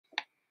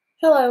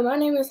Hello, my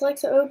name is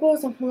Lexa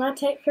Ogles, and for my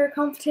tech fair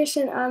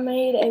competition, I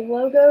made a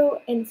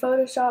logo in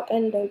Photoshop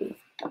and Adobe.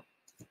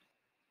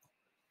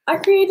 I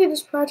created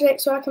this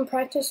project so I can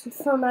practice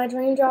for my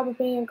dream job of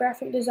being a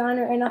graphic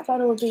designer, and I thought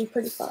it would be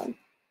pretty fun.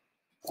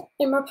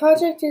 And my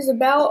project is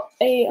about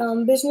a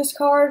business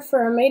card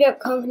for a made-up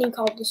company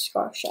called the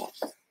Scarf Shack.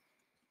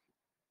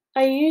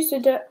 I used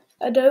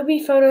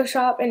Adobe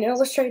Photoshop and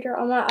Illustrator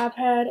on my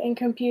iPad and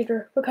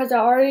computer because I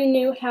already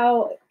knew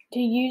how to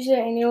use it,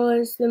 and it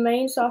was the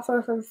main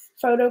software for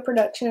photo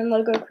production and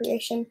logo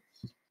creation.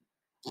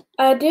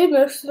 I did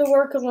most of the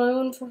work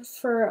alone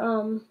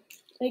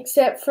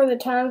except for the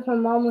times my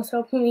mom was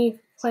helping me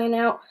plan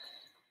out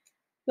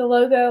the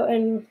logo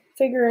and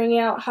figuring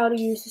out how to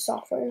use the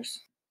softwares.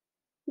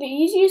 The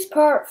easiest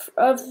part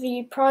of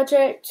the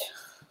project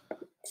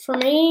for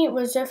me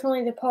was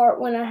definitely the part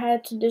when I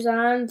had to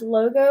design the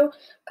logo,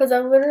 because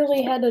I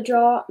literally had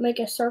to make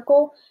a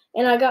circle,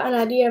 and I got an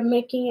idea of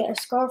making it a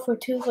scarf with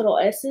two little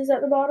S's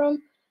at the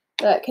bottom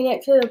that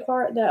connect to the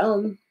part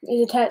that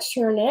is attached to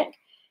your neck.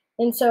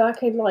 And so I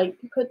could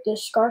put the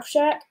Scarf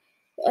Shack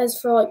as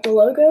for the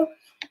logo.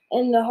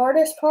 And the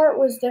hardest part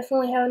was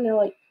definitely having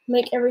to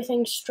make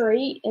everything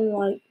straight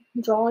and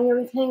drawing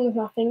everything with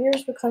my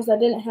fingers, because I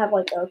didn't have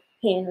a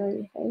pen or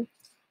anything.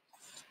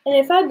 And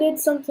if I did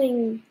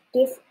something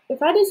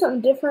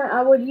different,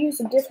 I would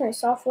use a different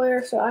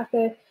software so I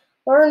could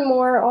learn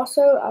more.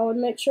 Also, I would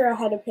make sure I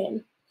had a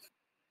pen.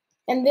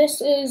 And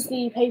this is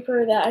the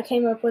paper that I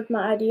came up with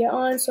my idea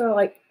on. So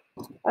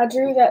I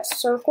drew that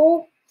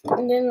circle,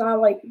 and then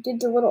I did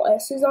the little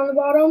S's on the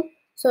bottom,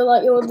 so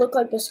it would look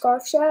like the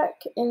Scarf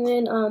Shack. And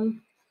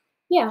then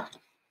yeah,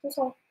 that's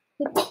all.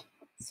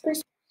 It's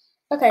pretty.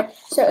 Okay,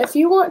 so if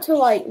you want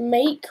to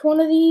make one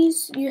of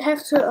these, you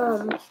have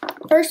to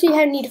first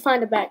you need to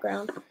find a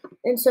background.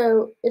 And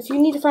so if you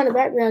need to find a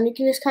background, you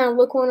can just kind of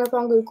look one up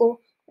on Google,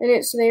 and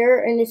it's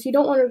there. And if you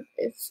don't want to,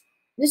 if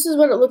this is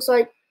what it looks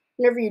like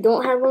whenever you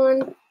don't have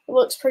one, it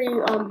looks pretty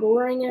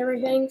boring and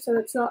everything, so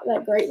it's not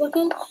that great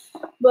looking.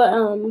 But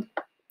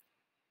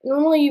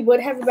normally you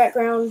would have a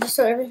background just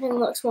so everything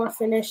looks more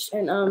finished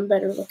and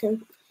better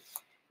looking.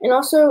 And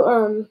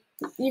also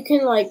you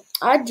can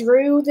I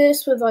drew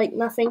this with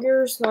my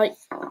fingers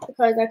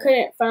because I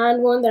couldn't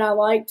find one that I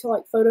liked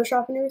to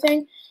Photoshop and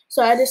everything.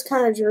 So I just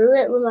kind of drew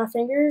it with my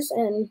fingers,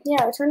 and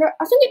yeah, I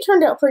think it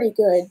turned out pretty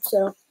good.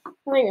 So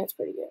I think that's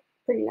pretty good,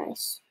 pretty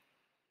nice.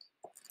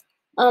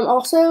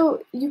 Also,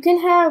 you can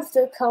have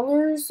the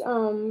colors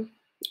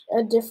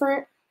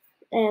different,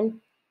 and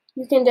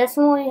you can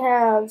definitely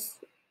have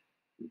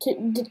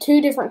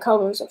two different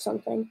colors of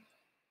something.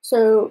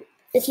 So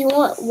if you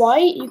want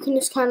white, you can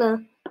just kind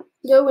of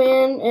go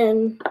in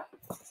and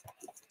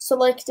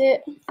select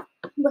it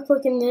by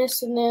clicking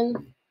this, and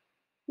then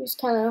just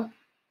kind of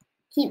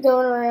keep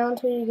going around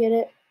until you get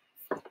it.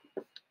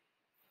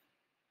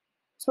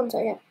 Just 1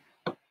 second.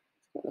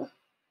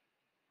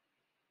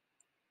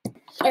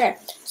 Okay,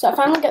 so I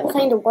finally got the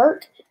thing to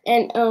work,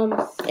 and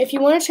if you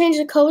want to change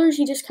the colors,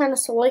 you just kind of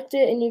select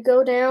it and you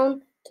go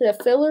down to the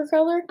filler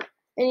color,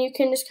 and you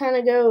can just kind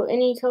of go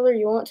any color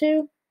you want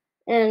to,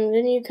 and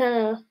then you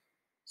kind of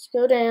just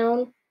go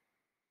down,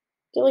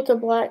 get a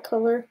black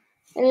color,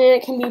 and then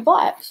it can be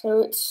black.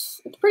 So it's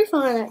pretty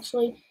fun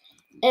actually.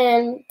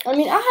 And I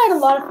mean, I had a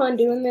lot of fun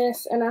doing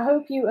this, and I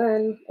hope you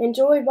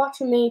enjoyed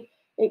watching me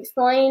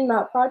explain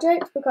my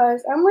project,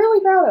 because I'm really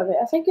proud of it.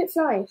 I think it's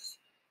nice.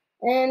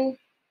 And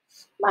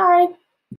bye.